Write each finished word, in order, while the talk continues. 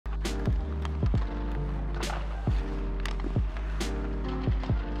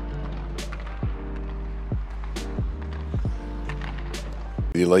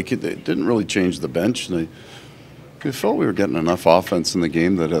maybe. Like it didn't really change the bench. And I felt we were getting enough offense in the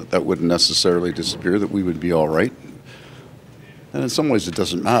game that wouldn't necessarily disappear, that we would be all right. And in some ways it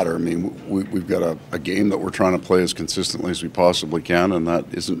doesn't matter. I mean, we've got a game that we're trying to play as consistently as we possibly can, and that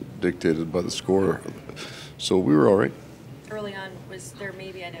isn't dictated by the score. So we were all right. Early on, was there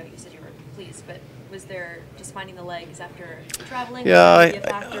maybe, I know you said you were pleased, but was there just finding the legs after traveling? Yeah,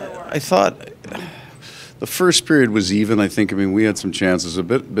 I thought the first period was even. I think, I mean, we had some chances, a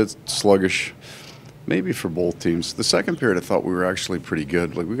bit sluggish, maybe for both teams. The second period, I thought we were actually pretty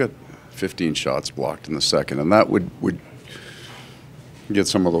good. Like, we got 15 shots blocked in the second, and that would get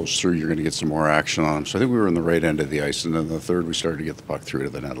some of those through. You're going to get some more action on them. So I think we were in the right end of the ice, and then the third, we started to get the puck through to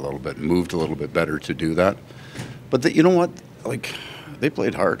the net a little bit, and moved a little bit better to do that. But you know what? Like, they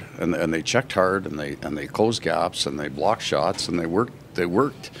played hard, and they checked hard, and they closed gaps, and they blocked shots, and they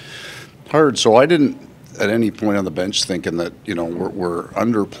worked hard. So I didn't at any point on the bench thinking that, you know, we're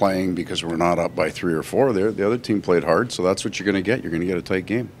underplaying because we're not up by 3 or 4 there. The other team played hard, so that's what you're going to get. You're going to get a tight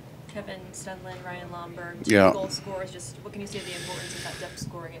game. Kevin, Stenlund, Ryan Lomberg, yeah. Goal scorers. Just what can you say of the importance of that depth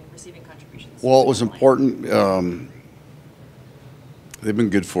scoring and receiving contributions? Well, it was important. They've been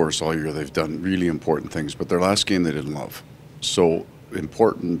good for us all year. They've done really important things, but their last game they didn't love. So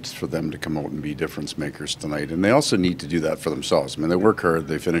important for them to come out and be difference makers tonight. And they also need to do that for themselves. I mean, they work hard,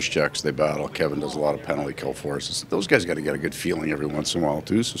 they finish checks, they battle. Kevin does a lot of penalty kill for us. Those guys got to get a good feeling every once in a while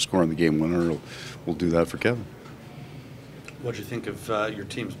too, so scoring the game winner will do that for Kevin. What do you think of your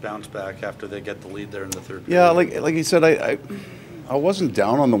team's bounce back after they get the lead there in the third period? Yeah, like you said, I wasn't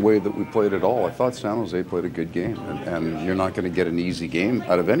down on the way that we played at all. I thought San Jose played a good game, and you're not going to get an easy game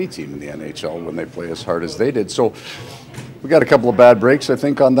out of any team in the NHL when they play as hard as they did. So we got a couple of bad breaks, I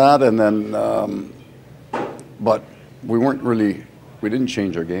think, on that, and then, but we didn't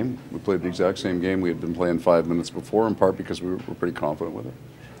change our game. We played the exact same game we had been playing 5 minutes before, in part because we were pretty confident with it.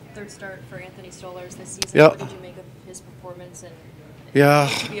 Third start for Anthony Stolarz this season. Yeah. What did you make of his performance? And yeah,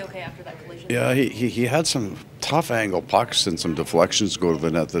 did he be okay after that collision? Yeah, he had some tough angle pucks and some deflections go to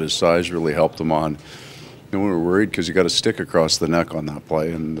the net that his size really helped him on. And we were worried because he got a stick across the neck on that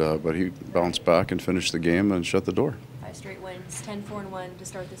play, and but he bounced back and finished the game and shut the door. 5 straight wins, 10-4-1 to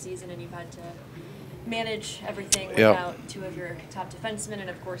start the season, and you've had to manage everything without 2 of your top defensemen, and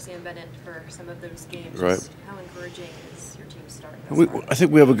of course Sam Bennett for some of those games. Right. Just how encouraging is your team's start? I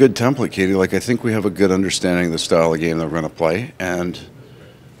think we have a good template, Katie. Like, I think we have a good understanding of the style of game that we're going to play, and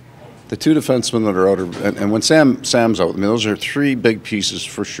the 2 defensemen that are out, and when Sam's out, I mean, those are 3 big pieces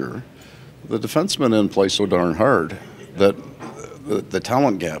for sure. The defensemen didn't play so darn hard that the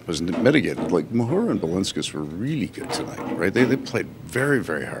talent gap is mitigated. Like, Mahura and Balinskis were really good tonight, right? They played very,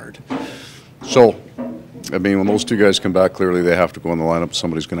 very hard. So, I mean, when those 2 guys come back, clearly they have to go in the lineup.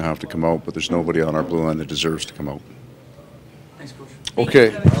 Somebody's going to have to come out, but there's nobody on our blue line that deserves to come out. Thanks, Coach.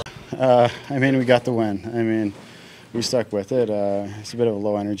 Okay. I mean, we got the win. I mean, we stuck with it. It's a bit of a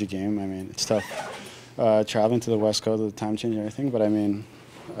low-energy game. I mean, it's tough traveling to the West Coast with the time change and everything, but I mean,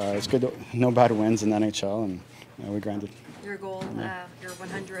 it's good. No bad wins in the NHL, and we grinded. Your goal, your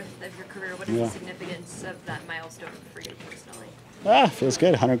 100th of your career, what is the significance of that milestone for you personally? Feels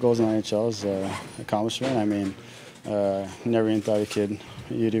good. 100 goals in the NHL is an accomplishment. I mean, never even thought you'd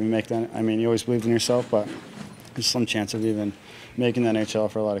even make that. I mean, you always believed in yourself, but there's some chance of even making the NHL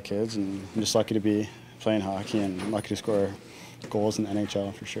for a lot of kids, and I'm just lucky to be playing hockey and lucky to score goals in the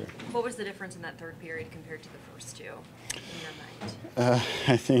NHL for sure. What was the difference in that third period compared to the first 2 in your mind?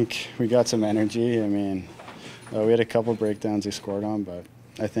 I think we got some energy. I mean, we had a couple breakdowns they scored on, but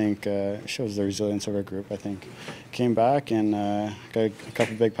I think it shows the resilience of our group. I think came back and got a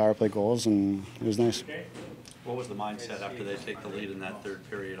couple big power play goals, and it was nice. What was the mindset after they take the lead in that third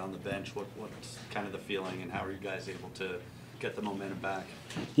period on the bench? What's kind of the feeling, and how are you guys able to get the momentum back?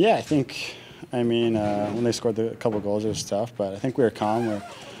 Yeah, I think, I mean, when they scored a couple goals, it was tough, but I think we were calm.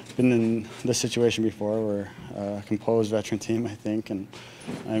 We've been in this situation before. We're a composed veteran team, I think, and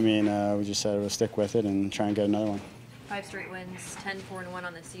I mean, we just said we'll stick with it and try and get another one. 5 straight wins, 10-4-1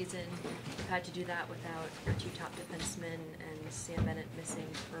 on the season. You've had to do that without your 2 top defensemen and Sam Bennett missing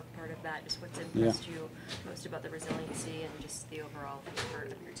for part of that. Just what's impressed you most about the resiliency and just the overall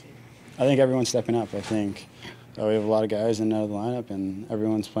effort of your team? I think everyone's stepping up. I think we have a lot of guys in and out of the lineup, and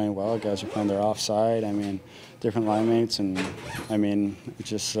everyone's playing well. Guys are playing their offside. I mean, different line mates, and I mean, it's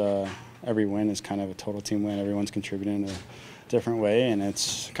just every win is kind of a total team win. Everyone's contributing in a different way, and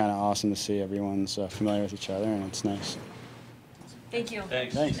it's kind of awesome to see everyone's familiar with each other, and it's nice. Thank you.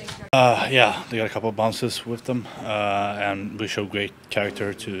 Thanks. Yeah, they got a couple of bounces with them, and we showed great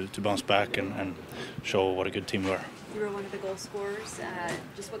character to bounce back and show what a good team we are. You were one of the goal scorers.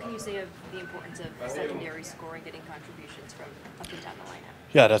 Just what can you say of the importance of secondary scoring, getting contributions from up and down the lineup?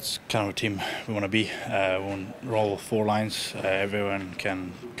 Yeah, that's kind of a team we want to be. We want to roll 4 lines. Everyone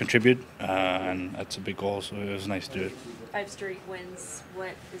can contribute, and that's a big goal. So it was nice to do it. 5 straight wins.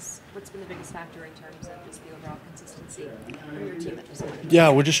 What's been the biggest factor in terms of just the overall consistency from your team that just won? Yeah,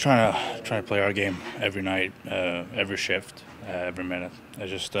 we're just trying to play our game every night, every shift, every minute.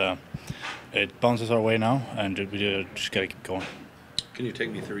 It's just it bounces our way now, and we just gotta keep going. Can you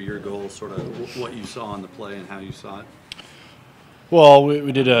take me through your goals, sort of what you saw on the play and how you saw it? Well,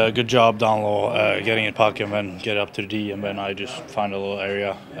 we did a good job down low, getting in puck and then get up to the D, and then I just found a little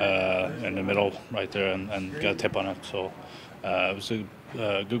area in the middle right there and got a tip on it. So it was a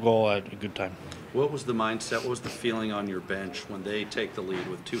good goal at a good time. What was the mindset, what was the feeling on your bench when they take the lead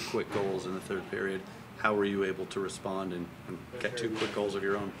with 2 quick goals in the third period? How were you able to respond and get 2 quick goals of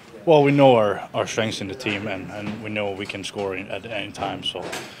your own? Well, we know our strengths in the team, and we know we can score at any time. So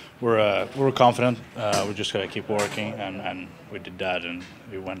we're confident. We just gotta keep working, and we did that, and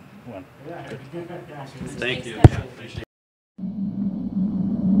we went. Thank you.